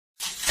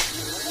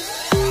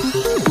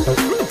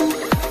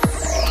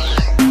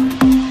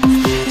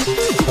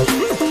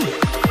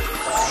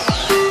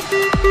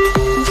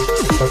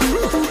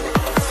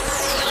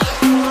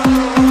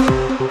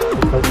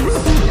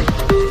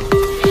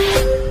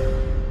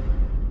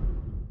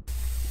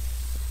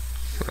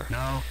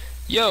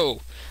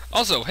Yo!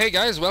 Also, hey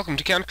guys, welcome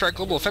to Counter-Strike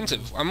Global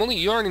Offensive. I'm only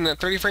yarning at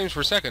 30 frames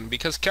per second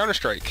because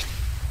Counter-Strike.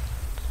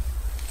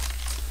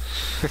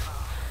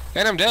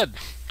 And I'm dead.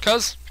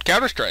 Cause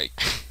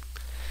Counter-Strike.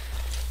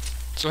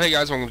 So hey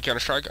guys, welcome to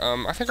Counter-Strike.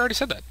 I think I already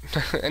said that.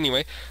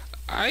 Anyway,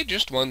 I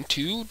just want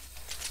to...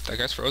 That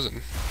guy's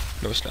frozen.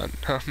 No, it's not.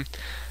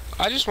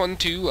 I just want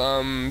to,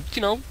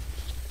 you know,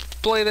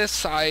 play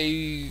this.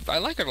 I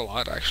like it a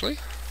lot, actually.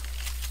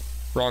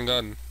 Wrong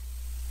gun.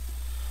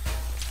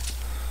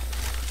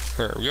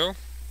 There we go.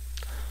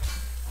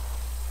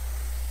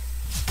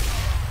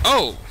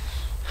 Oh!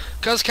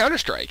 Cause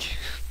Counter-Strike.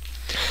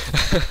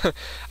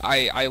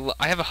 I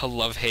have a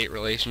love-hate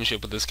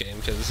relationship with this game,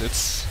 because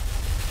it's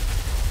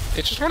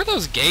just one of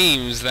those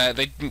games that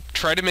they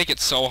try to make it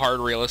so hard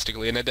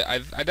realistically, and I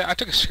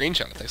took a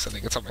screenshot of this. I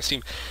think it's on my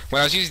Steam.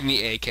 When I was using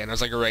the A-can, I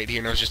was like right here,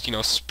 and I was just, you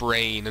know,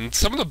 spraying, and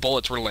some of the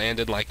bullets were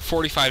landed like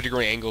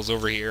 45-degree angles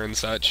over here and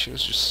such. It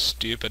was just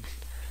stupid.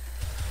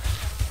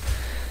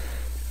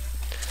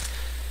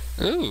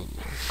 Ooh.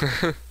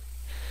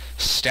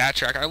 Stat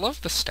track. I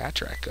love the stat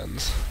track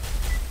guns.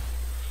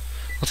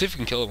 Let's see if we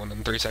can kill one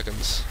in 3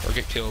 seconds, or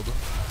get killed.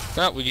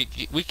 No, we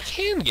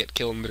can get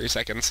killed in 3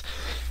 seconds.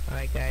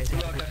 Alright guys,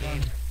 have a good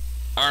game.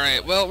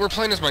 Alright, well, we're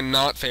playing as my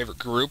not favorite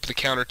group, the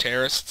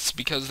Counter-Terrorists,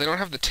 because they don't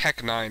have the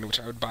Tech 9, which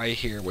I would buy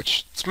here,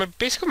 which is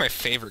basically my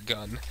favorite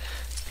gun.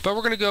 But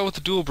we're going to go with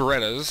the dual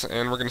Berettas,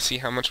 and we're going to see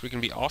how much we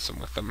can be awesome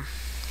with them.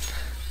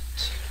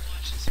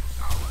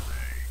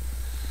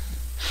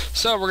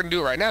 So, we're going to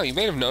do it right now. You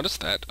may have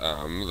noticed that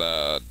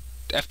the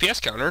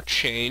FPS counter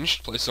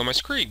changed places on my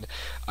screen.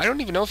 I don't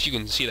even know if you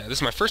can see that. This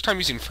is my first time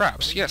using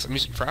Fraps. Yes, I'm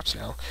using Fraps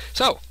now.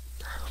 So,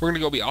 we're going to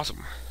go be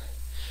awesome.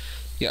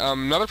 Yeah,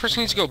 another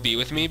person needs to go B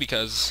with me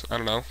because, I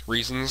don't know,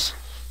 reasons.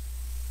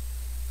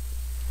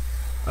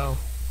 Oh.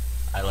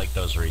 I like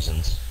those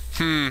reasons.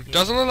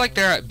 Doesn't look like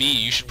they're at B.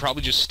 You should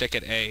probably just stick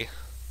at A.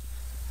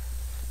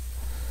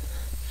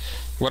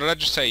 What did I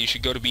just say? You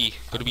should go to B.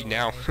 Go to B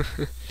now.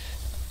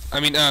 I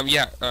mean,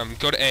 yeah,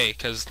 go to A,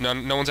 because no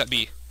one's at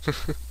B.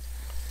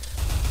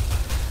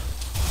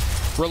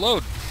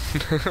 Reload!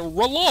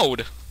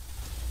 Reload!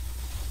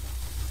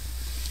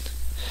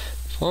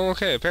 Well,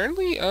 okay,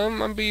 apparently,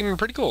 I'm being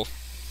pretty cool.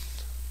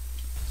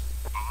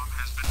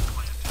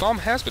 Bomb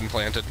has been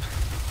planted.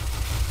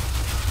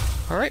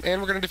 Alright,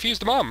 and we're gonna defuse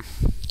the bomb.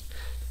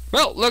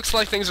 Well, looks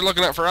like things are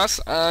looking up for us.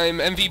 I'm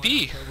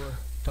MVP.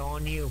 It's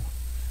on you.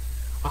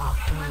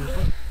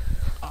 October.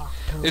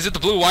 Is it the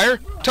blue wire?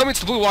 Tell me it's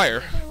the blue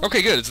wire.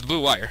 Okay, good, it's the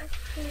blue wire.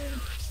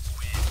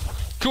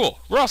 Cool.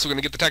 We're also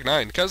gonna get the Tech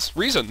 9, because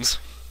reasons.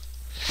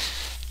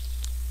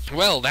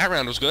 Well, that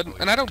round was good,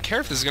 and I don't care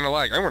if this is gonna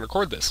lag. I'm gonna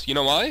record this. You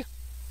know why?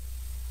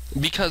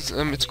 Because,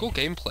 it's cool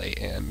gameplay,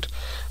 and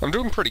I'm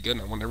doing pretty good,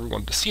 and I want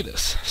everyone to see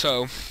this.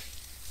 So,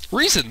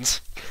 reasons!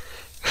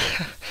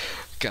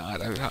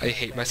 God, I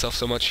hate myself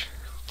so much.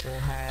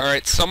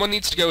 Alright, someone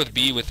needs to go with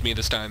B with me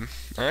this time.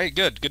 Alright,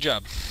 good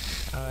job.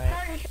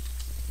 Alright.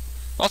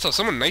 Also,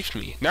 someone knifed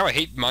me. Now I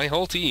hate my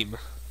whole team.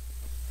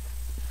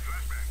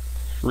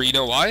 You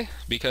know why?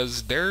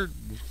 Because they're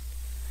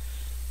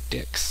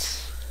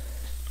dicks.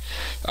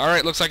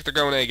 Alright, looks like they're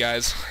going A,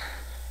 guys.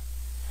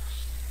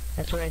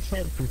 That's what I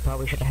said. We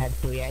probably should have had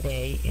 3 at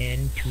A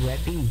and 2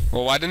 at B.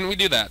 Well, why didn't we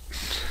do that?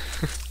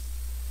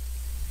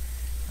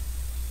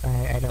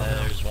 I don't know.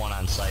 There's 1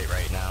 on site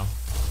right now.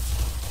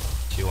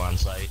 2 on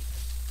site.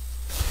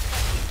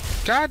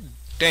 God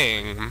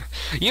dang.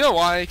 You know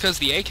why? Because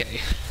the AK.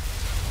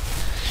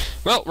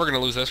 Well, we're gonna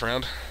lose this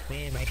round.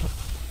 Man, my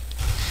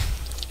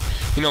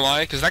You know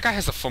why? Because that guy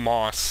has a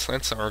FAMAS.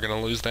 That's how we're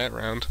gonna lose that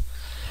round.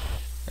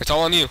 It's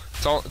all on you.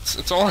 It's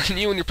all on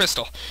you and your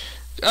pistol.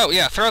 Oh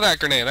yeah, throw that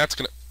grenade. That's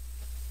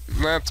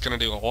gonna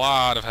do a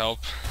lot of help.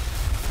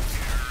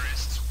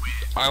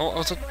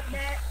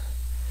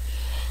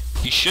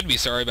 You should be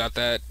sorry about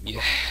that.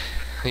 Yeah,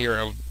 you're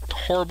a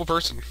horrible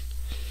person.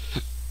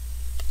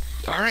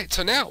 Alright,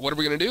 so now, what are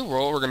we gonna do?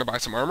 Well, we're gonna buy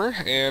some armor,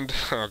 and,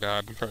 oh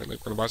god, apparently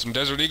we're gonna buy some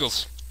Desert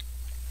Eagles.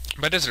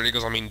 By Desert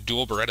Eagles, I mean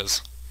dual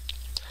Berettas.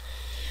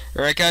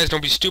 Alright guys,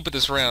 don't be stupid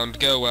this round.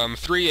 Go,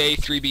 3A,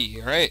 3B,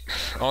 alright?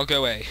 I'll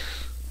go A.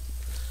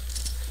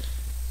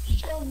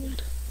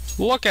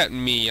 Look at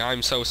me,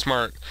 I'm so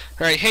smart.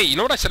 Alright, hey, you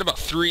know what I said about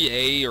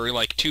 3A or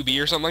like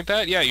 2B or something like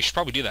that? Yeah, you should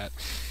probably do that.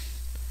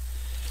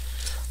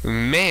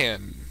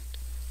 Man,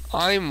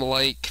 I'm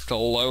like the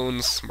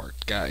lone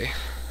smart guy.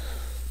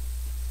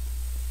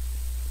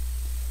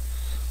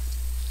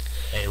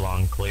 A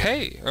long clear.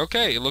 Hey,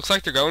 okay, it looks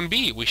like they're going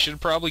B. We should have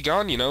probably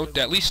gone, you know,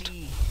 at least...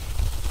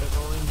 They're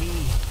going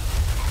B.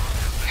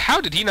 How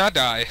did he not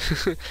die?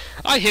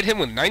 I hit him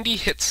with 90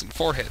 hits and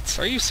 4 hits.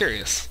 Are you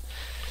serious?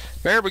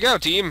 There we go,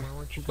 team.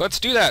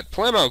 Let's do that.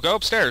 Plamo, go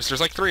upstairs. There's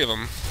like 3 of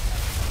them.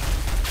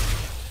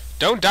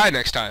 Don't die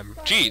next time.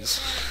 Jeez.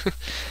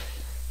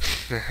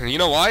 You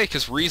know why?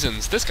 Because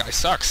reasons. This guy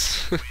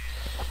sucks.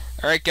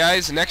 Alright,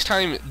 guys, next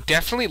time,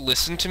 definitely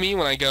listen to me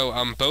when I go,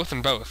 both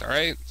and both,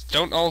 alright?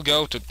 Don't all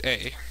go to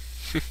A.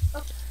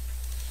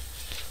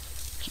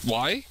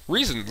 Why?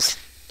 Reasons.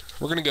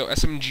 We're gonna go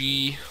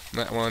SMG,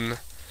 that one.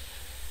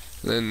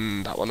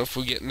 Then that one if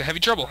we get into heavy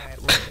trouble.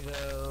 Alright, we're gonna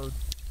go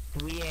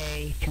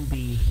 3A,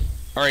 2B.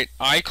 Alright,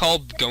 I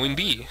called going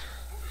B.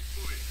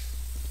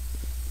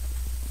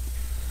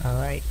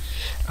 Alright.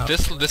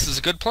 This is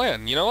a good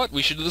plan. You know what?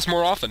 We should do this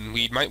more often.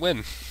 We might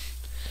win.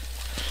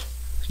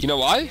 You know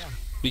why? Yeah.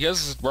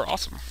 Because we're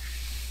awesome.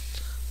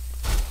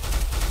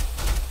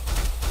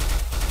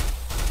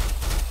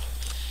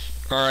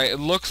 Alright, it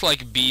looks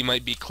like B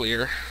might be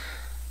clear.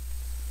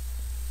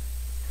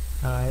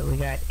 Alright, we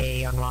got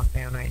A on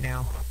lockdown right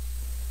now.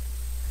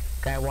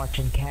 Guy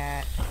watching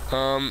cat.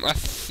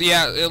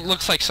 Yeah, it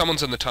looks like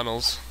someone's in the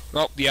tunnels.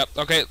 Oh, yep,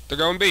 okay, they're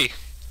going B.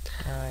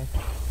 Alright.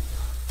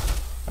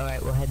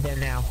 Alright, we'll head there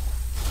now.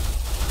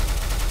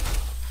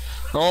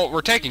 Oh,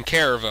 we're taking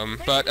care of them,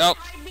 but, oh,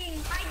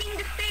 Hiding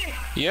the stairs.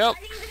 yep.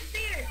 Hiding the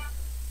stairs.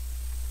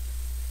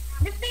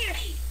 The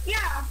stairs.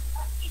 Yeah.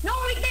 No,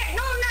 right there.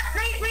 No, not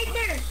right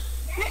there.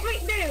 Not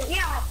right there.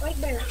 Yeah, right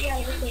there. Yeah,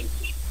 right there.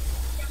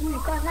 Oh my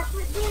god, not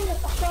right there.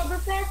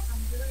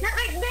 Oktoberfest. Not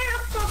right there,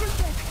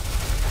 Oktoberfest.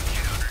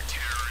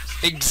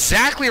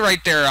 Exactly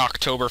right there,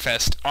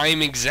 Oktoberfest.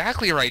 I'm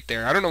exactly right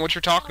there. I don't know what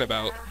you're talking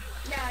about.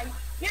 Yeah,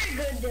 you're a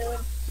good dude.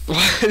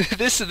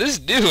 this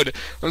dude,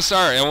 I'm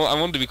sorry, I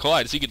wanted to be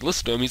quiet so you could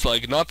listen to him. He's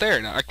like, not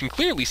there. Now, I can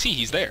clearly see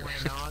he's there.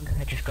 Nog,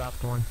 I just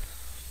dropped one.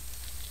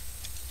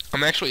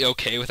 I'm actually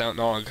okay without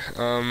Nog.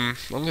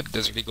 I'll get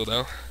Desert Eagle,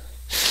 though.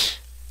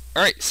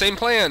 Alright, same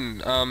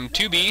plan.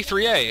 2B,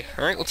 3A.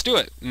 Alright, let's do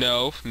it.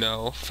 No,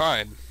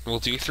 fine. We'll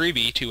do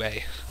 3B,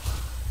 2A.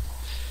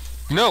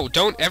 No,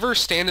 don't ever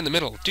stand in the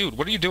middle. Dude,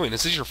 what are you doing?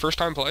 Is this your first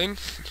time playing?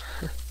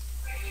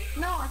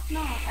 No, it's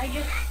not.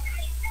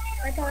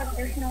 I thought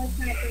there's no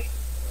sniper.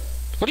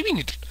 What do you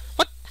mean?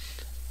 What?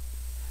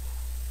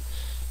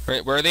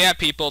 Alright, where are they at,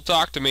 people?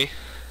 Talk to me.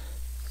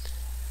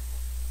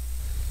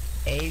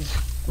 A's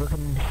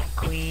looking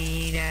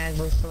clean as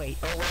a slate.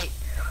 Oh wait,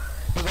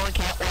 we're going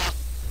catwalk.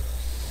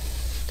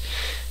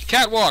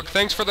 Catwalk,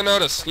 thanks for the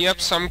notice. Yep,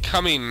 I'm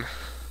coming.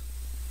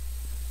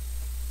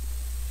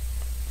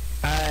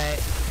 They're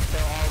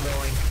all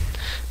going.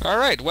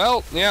 Alright,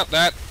 well, yeah,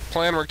 that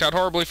plan worked out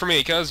horribly for me,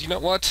 because, you know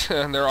what?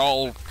 They're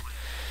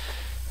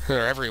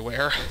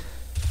everywhere.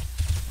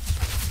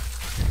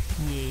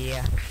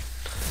 Yeah.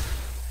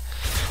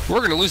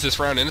 We're gonna lose this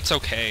round, and it's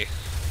okay.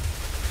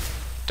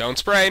 Don't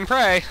spray and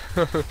pray.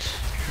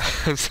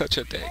 I'm such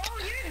a dick. Oh,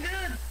 you're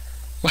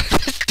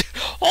good.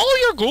 Oh,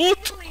 you're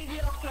good! Really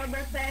good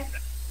Oktoberfest.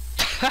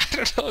 I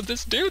don't know what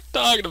this dude's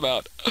talking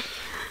about.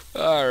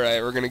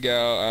 Alright, we're gonna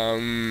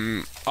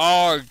go,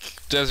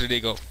 Desert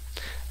Eagle.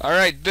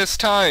 Alright, this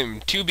time,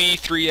 2B,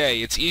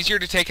 3A. It's easier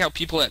to take out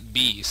people at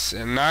B's,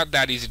 and not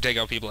that easy to take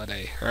out people at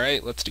A.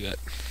 Alright, let's do it.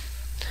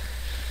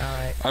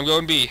 Alright. I'm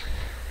going B.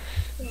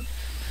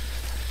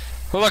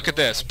 Look at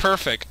this,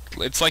 perfect.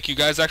 It's like you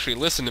guys actually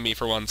listen to me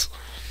for once.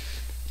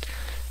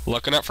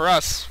 Looking up for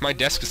us. My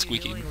desk is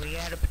squeaking. We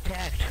gotta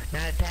protect,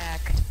 not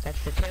attack.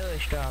 That's the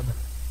terrorist job.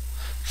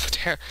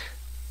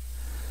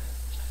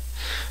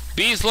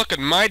 B's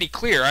looking mighty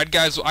clear.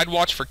 I'd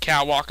watch for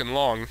catwalk and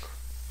long.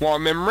 Well,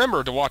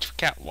 remember to watch for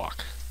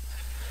catwalk.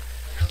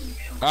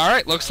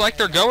 Alright, looks like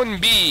they're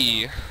going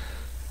B.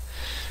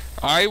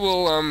 I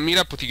will meet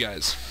up with you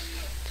guys.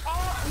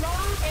 Oh,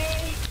 long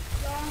A.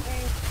 Long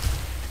A.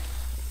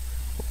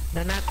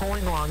 They're not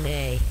going along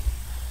A.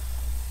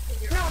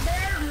 No,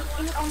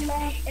 they're on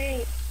long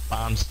A.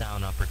 Bombs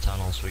down upper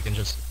tunnels. We can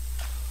just...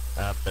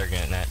 they're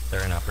getting it.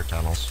 They're in upper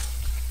tunnels.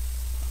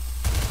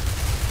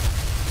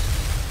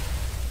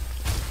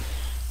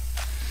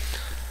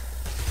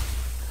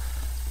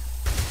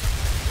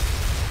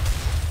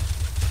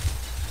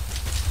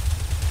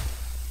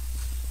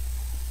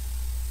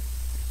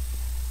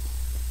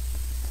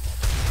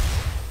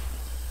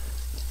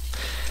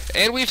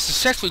 And we've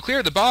successfully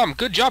cleared the bomb.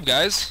 Good job,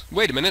 guys.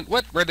 Wait a minute.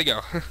 What? Where'd they go?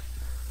 I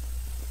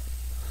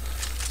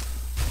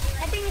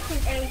think it's in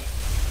A.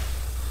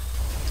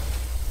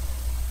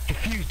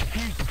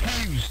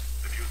 Defuse.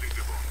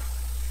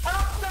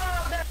 Oh,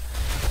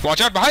 no, Watch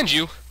out behind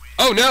you.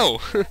 Oh, no.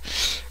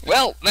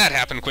 Well, that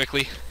happened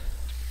quickly.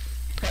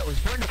 That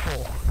was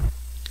wonderful.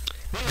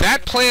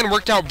 That plan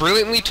worked out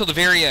brilliantly till the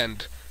very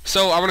end.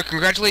 So, I want to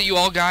congratulate you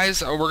all,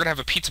 guys. We're going to have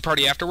a pizza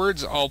party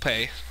afterwards. I'll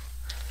pay.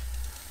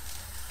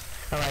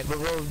 Alright, we'll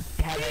go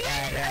have it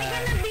Are you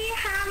at, gonna be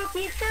ham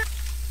pizza?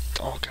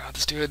 Oh, God,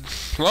 this dude.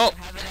 Well,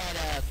 have it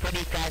at, Freddy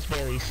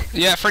Fazbear's.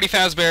 yeah, Freddy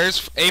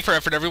Fazbear's. A for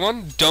effort,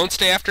 everyone. Don't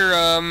stay after,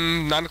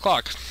 9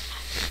 o'clock.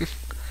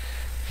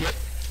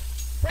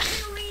 When do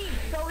you leave?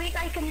 So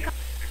I can come.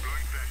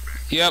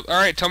 Yep,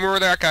 alright, tell me where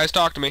they're at, guys.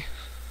 Talk to me.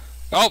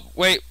 Oh,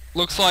 wait.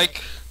 Looks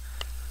like...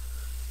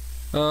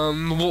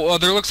 well,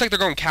 there looks like they're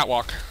going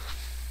catwalk.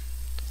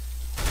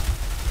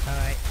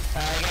 Alright,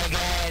 I gotta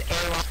get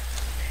A1.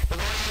 We're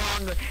going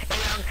along,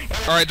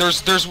 Alright,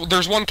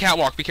 there's one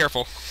catwalk. Be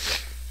careful.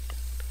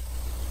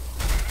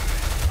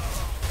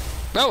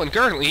 No, and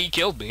currently he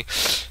killed me.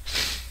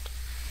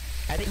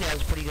 I think that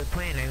was a pretty good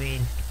plan. I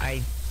mean,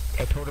 I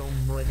told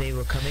them where they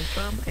were coming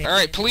from.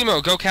 Alright,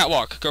 Polimo, go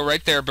catwalk. Go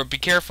right there, but be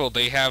careful.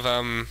 They have,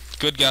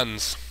 good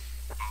guns.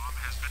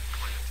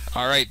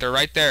 Alright, they're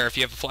right there. If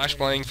you have a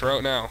flashbang, throw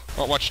it now.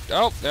 Oh, watch.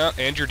 Oh, no,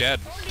 and you're dead.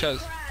 Holy Cause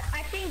crap,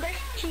 I think there's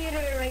a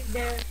cheater right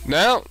there.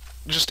 no,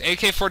 just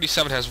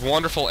AK-47 has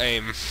wonderful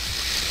aim.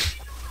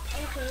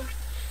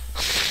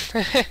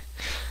 Okay.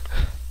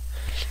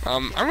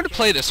 I'm gonna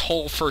play this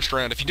whole first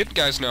round. If you didn't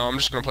guys know, I'm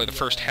just gonna play the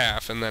first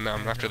half, and then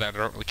after that, I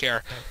don't really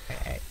care.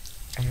 I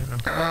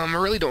don't know. I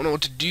really don't know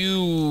what to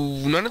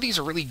do. None of these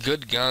are really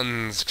good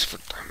guns.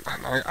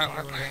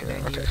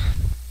 Okay.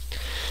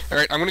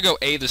 Alright, I'm gonna go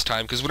A this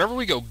time, because whenever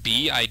we go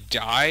B, I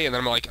die, and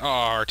then I'm like, oh,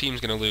 our team's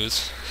gonna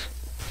lose.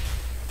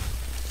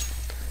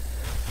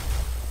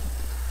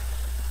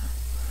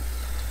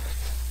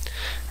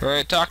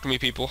 Alright, talk to me,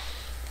 people.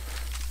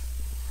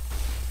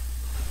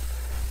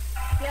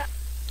 Yeah.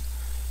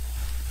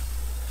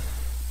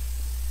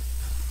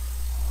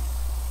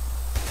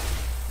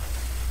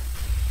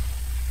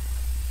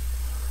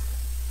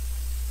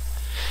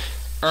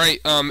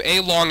 Alright, A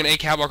long and A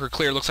catwalk are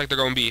clear. Looks like they're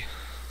going B.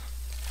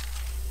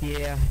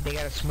 Yeah, they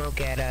got a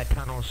smoke at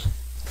tunnels.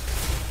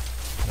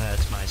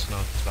 That's my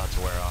smoke. It's about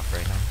to wear off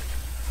right now.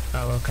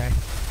 Oh, okay.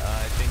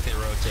 I think they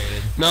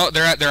rotated. No,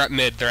 they're at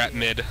mid. They're at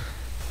mid.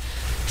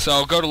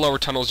 So go to lower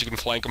tunnels. You can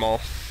flank them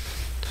all.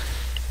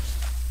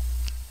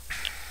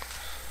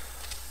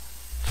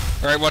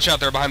 All right, watch out.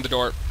 They're behind the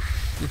door.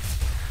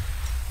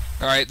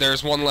 All right,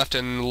 there's one left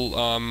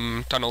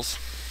in tunnels.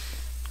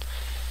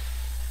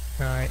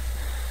 All right.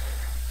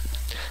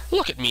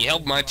 Look at me,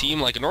 help my team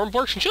like a normal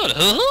person should.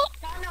 Tunnel.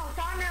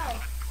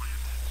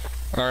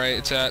 All right,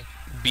 it's at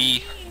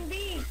B.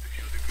 B.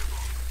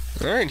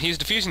 All right, he's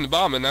defusing the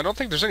bomb, and I don't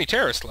think there's any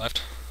terrorists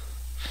left.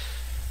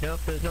 Nope,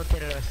 there's no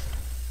terrorists.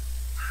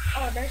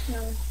 Oh, there's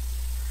no.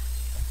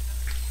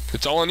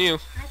 It's all on you.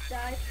 Nice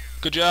guys.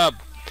 Good job.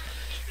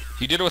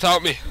 You did it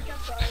without me. Good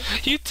job,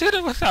 guys. You did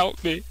it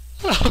without me.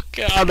 Oh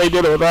god, they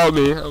did it without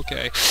me.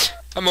 Okay,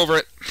 I'm over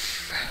it.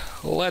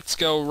 Let's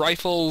go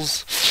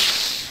rifles.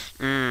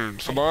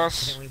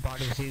 FAMAS. Then we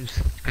bought a Zeus.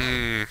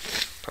 I'm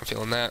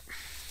feeling that.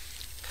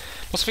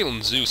 What's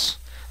feeling Zeus?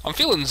 I'm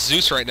feeling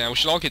Zeus right now. We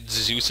should all get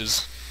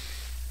Zeuses.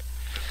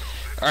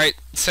 Alright,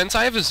 since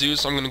I have a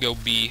Zeus, I'm gonna go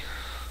B.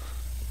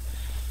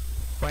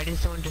 Why did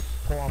someone just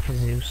pull off a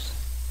Zeus?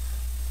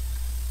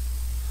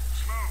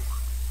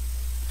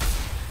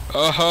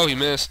 Oh ho, he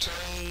missed.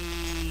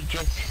 They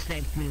just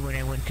sniped me when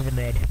I went to the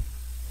mid.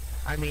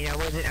 I mean, I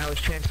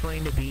was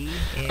transferring to B.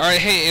 Alright,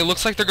 hey, it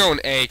looks like they're going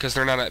A, because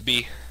they're not at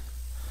B.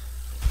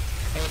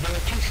 And there were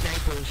two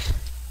snipers.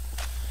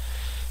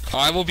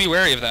 I will be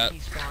wary of that. He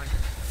spawned.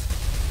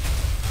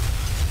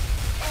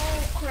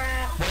 Oh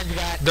crap. One's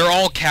got. They're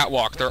all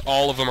catwalk.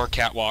 All of them are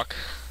catwalk.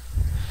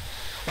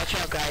 Watch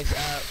out, guys.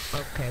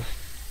 Okay.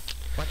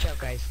 Watch out,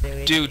 guys.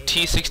 Dude,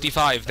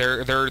 T65,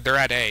 they're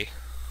at A.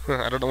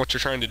 I don't know what you're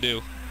trying to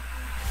do.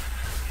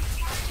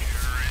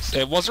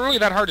 It wasn't really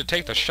that hard to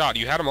take the shot.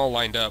 You had them all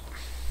lined up.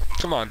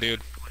 Come on,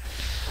 dude.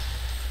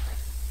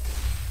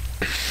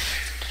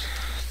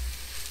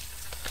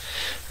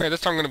 Alright,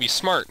 this time I'm gonna be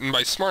smart. And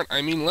by smart,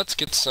 I mean let's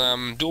get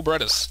some dual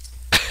Berettas.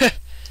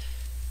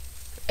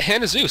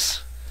 And a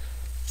Zeus.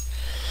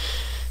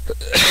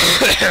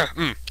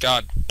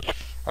 God.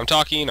 I'm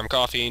talking, I'm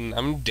coughing,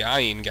 I'm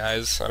dying,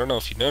 guys. I don't know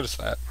if you noticed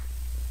that.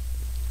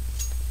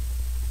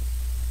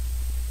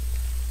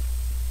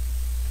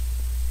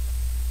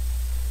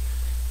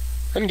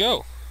 And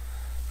go.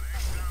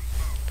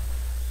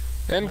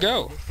 And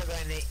go.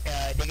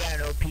 They got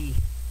an OP.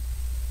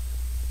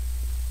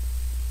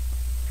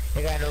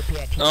 They got an OP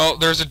at T. Oh,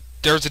 there's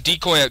a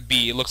decoy at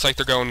B. It looks like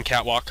they're going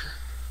catwalk.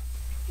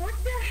 What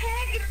the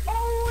heck? It's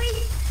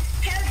always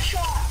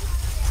headshot.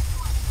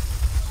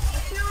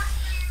 It's not.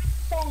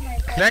 Oh my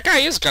god. That guy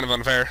is kind of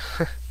unfair.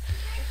 It's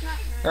not.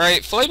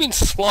 Alright, Flaming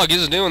Slug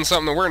is doing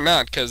something that we're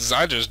not, because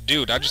I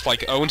just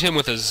like owned him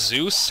with a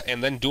Zeus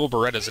and then dual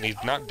Berettas and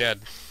he's not dead.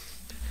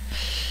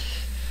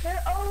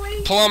 They're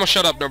always. Paloma,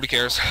 shut up, nobody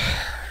cares.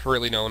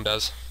 Really, no one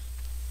does.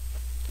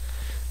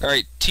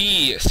 Alright,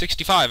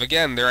 T65,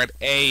 again, they're at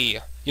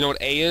A. You know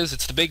what A is?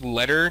 It's the big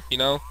letter, you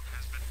know?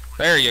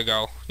 There you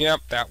go.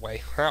 Yep, that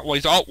way. That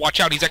way. Oh, watch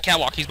out, he's at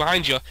catwalk. He's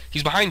behind you.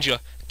 He's behind you.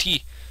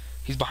 T.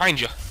 He's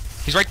behind you.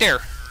 He's right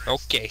there.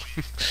 Okay.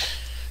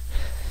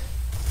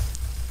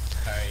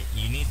 Alright,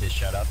 you need to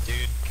shut up,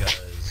 dude,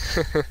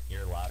 because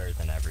you're louder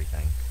than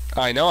everything.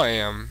 I know I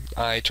am.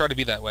 I try to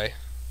be that way.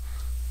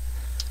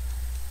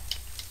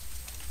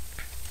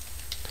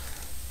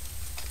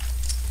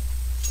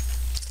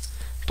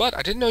 But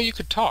I didn't know you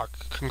could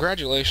talk.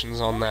 Congratulations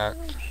on that.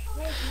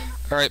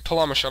 Alright,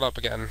 Paloma, shut up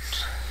again.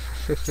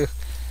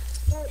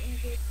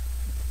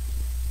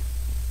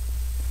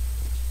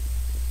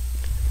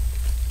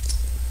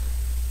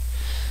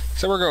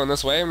 So we're going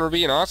this way and we're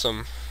being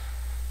awesome.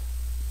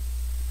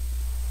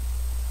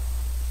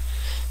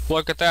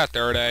 Look at that,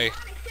 they're at A. I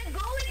said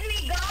go with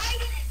me,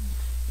 guys.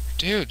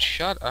 Dude,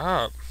 shut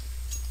up.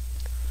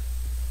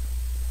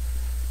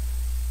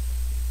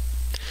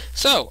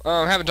 So,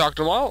 haven't talked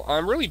in a while.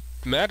 I'm really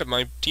mad at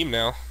my team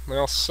now. They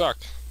all suck.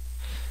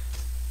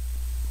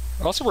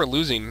 Also, we're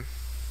losing.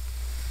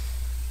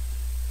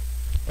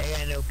 They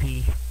got an OP.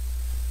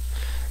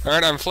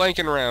 Alright, I'm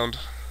flanking around.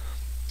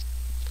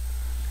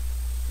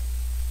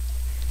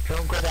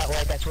 Don't go that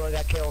way, that's where I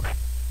got killed.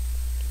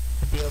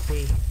 The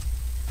DOP.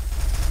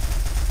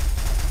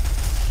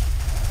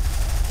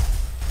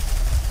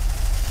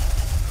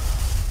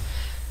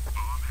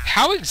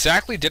 How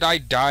exactly did I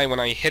die when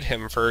I hit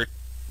him for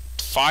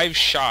 5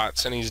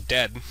 shots and he's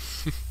dead?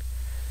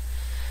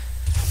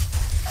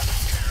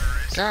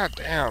 God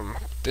damn,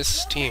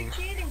 this team.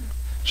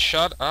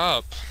 Shut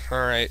up.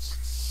 Alright.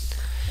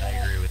 I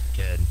agree with the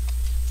kid.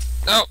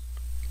 Oh!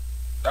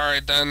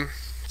 Alright then.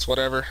 It's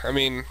whatever. I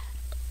mean,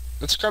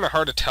 it's kind of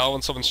hard to tell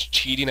when someone's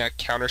cheating at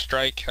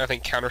Counter-Strike. I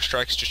think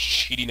Counter-Strike's just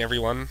cheating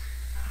everyone.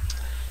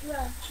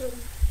 Yeah, true.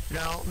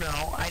 No,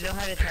 I know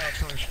how to tell if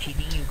someone's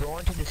cheating. You go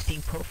into the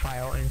Steam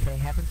profile, and if they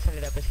haven't set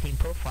it up as Steam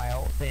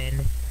profile,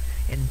 then,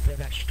 and they're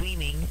not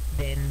streaming,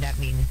 then that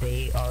means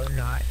they are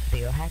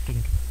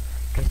hacking.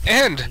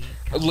 And,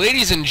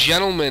 ladies and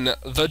gentlemen,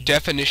 the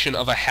definition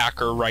of a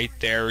hacker right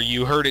there.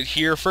 You heard it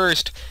here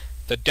first.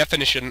 The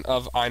definition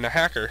of I'm a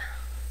hacker.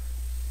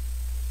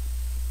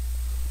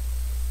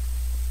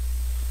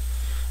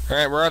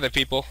 Alright, where are they,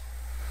 people?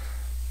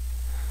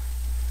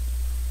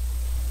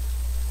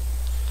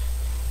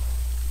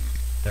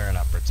 They're in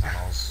upper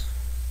tunnels.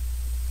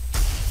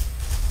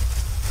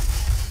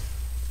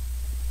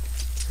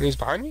 He's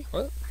behind me?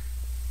 What?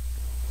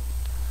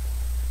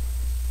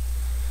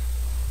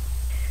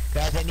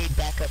 Guys, I need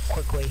backup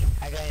quickly.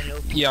 I got an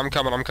OP. Yeah, I'm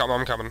coming.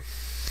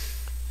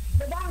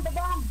 The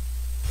bomb.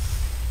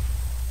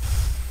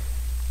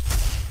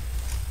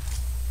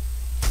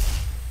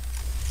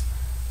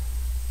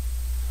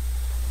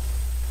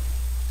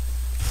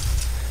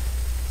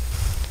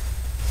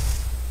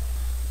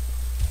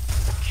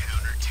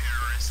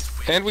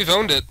 And we've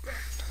owned it.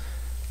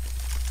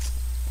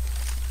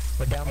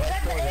 We're down by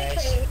 4,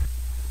 guys.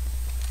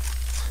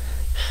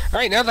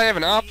 Alright, now that I have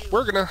an op,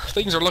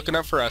 things are looking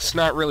up for us.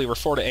 Not really, we're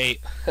 4 to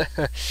 8.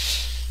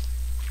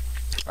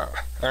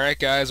 Alright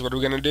guys, what are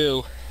we gonna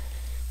do?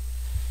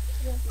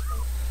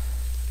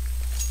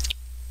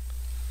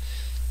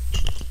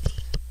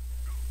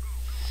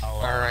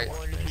 Alright.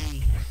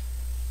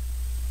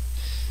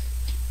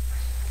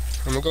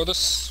 I'm gonna go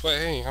this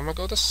way,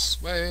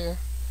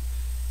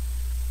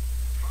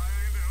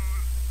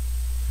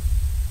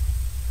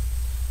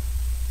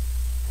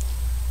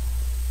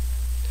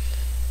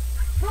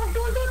 Go.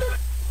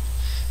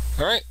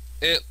 Alright,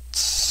 it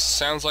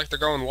sounds like they're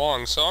going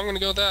long, so I'm gonna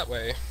go that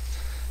way.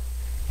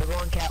 We're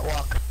going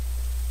catwalk.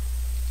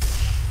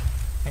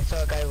 I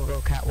saw a guy who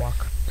go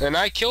catwalk. And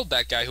I killed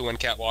that guy who went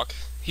catwalk.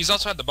 He's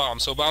also had the bomb,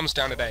 so bomb's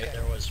down today.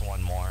 There was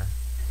one more.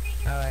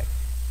 Alright.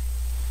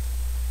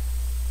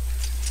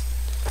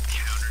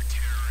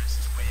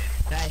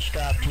 Nice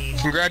job, team.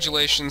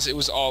 Congratulations, it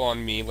was all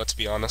on me, let's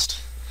be honest.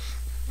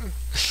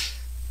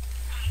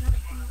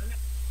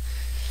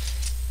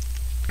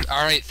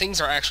 Alright, things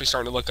are actually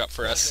starting to look up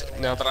for us.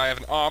 Now that I have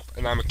an op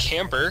and I'm a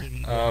camper,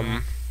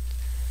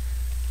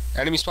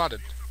 enemy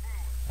spotted.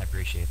 I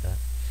appreciate that.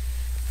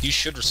 You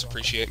should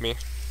appreciate me.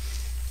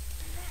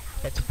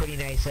 That's a pretty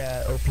nice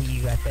OP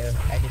you got there.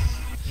 I just,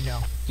 you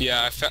know.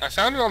 Yeah, I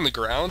found it on the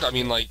ground. I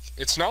mean, like,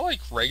 it's not like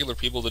regular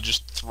people to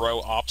just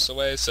throw ops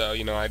away, so,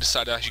 you know, I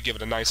decided I should give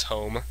it a nice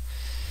home.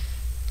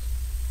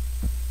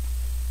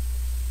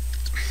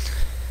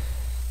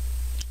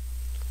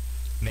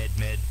 Mid.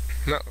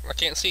 No, I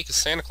can't see because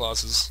Santa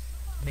Claus is...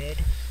 Mid.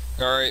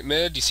 Alright,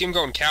 mid. Do you see him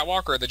going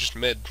catwalk, or are they just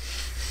mid?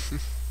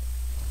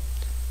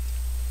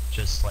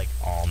 Just like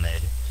all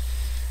mid.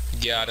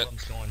 Got it. I'm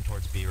going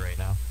towards B right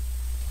now.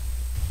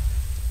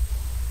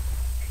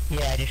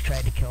 Yeah, I just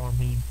tried to kill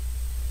him.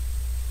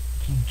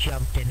 He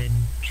jumped in and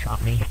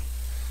shot me.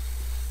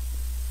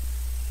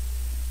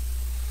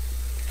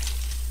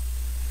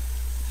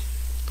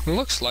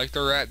 Looks like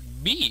they're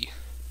at B.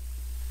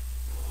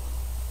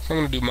 I'm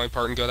gonna do my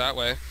part and go that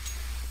way.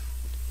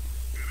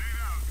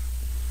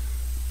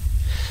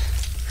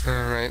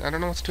 Alright, I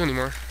don't know what to do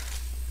anymore.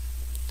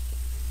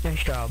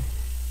 Nice job.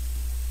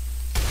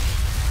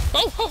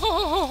 Oh, ho, ho,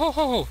 ho, ho, ho,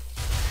 ho.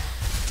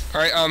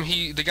 Alright,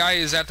 the guy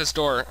is at this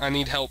door. I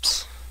need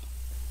helps.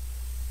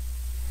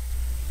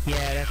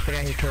 Yeah, that's the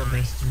guy who killed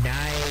me.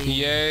 Nice.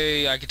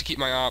 Yay, I get to keep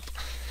my op.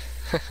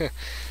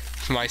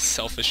 My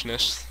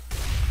selfishness.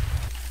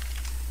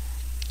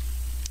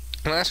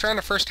 Last round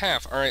of first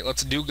half. Alright,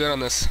 let's do good on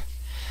this.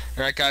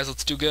 Alright guys,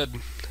 let's do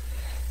good.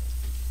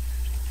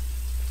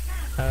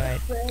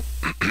 Alright.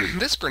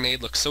 This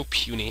grenade looks so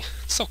puny.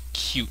 It's so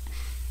cute.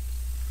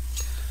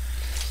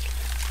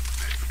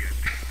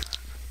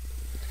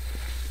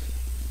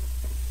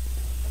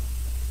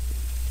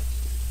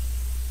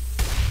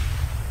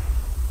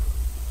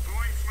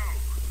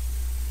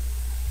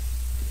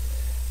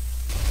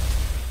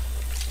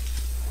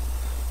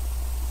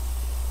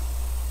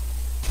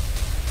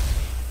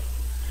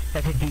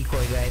 That's a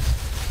decoy, guys.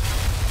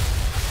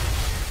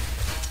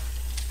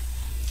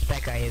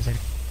 That guy isn't.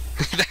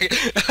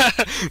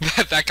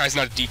 that guy's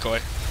not a decoy.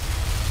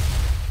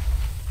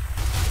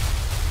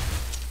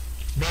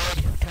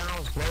 Mid,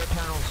 tunnels, lower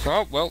tunnels.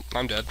 Oh, well,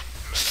 I'm dead.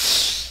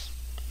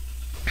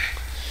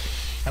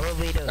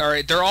 Elevator.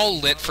 Alright, they're all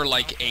lit for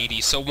like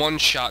 80, so one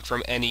shot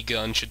from any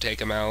gun should take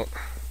them out.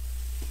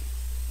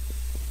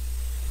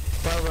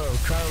 Bravo,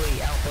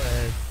 Charlie,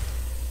 Alpha.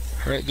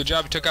 Alright, good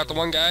job. You took out the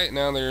one guy.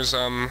 Now there's,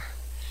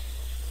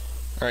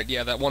 Alright,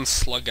 yeah, that one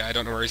slug guy. I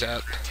don't know where he's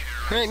at.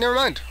 Alright, never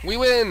mind. We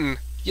win!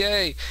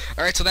 Yay!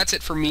 Alright, so that's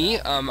it for me.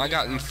 I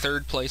got in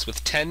 3rd place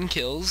with 10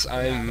 kills.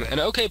 I'm an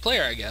okay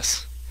player, I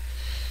guess.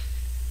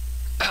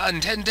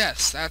 And 10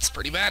 deaths. That's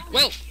pretty bad.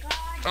 Well,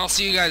 I'll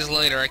see you guys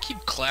later. I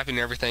keep clapping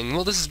and everything.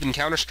 Well, this has been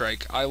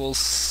Counter-Strike. I will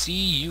see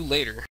you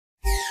later.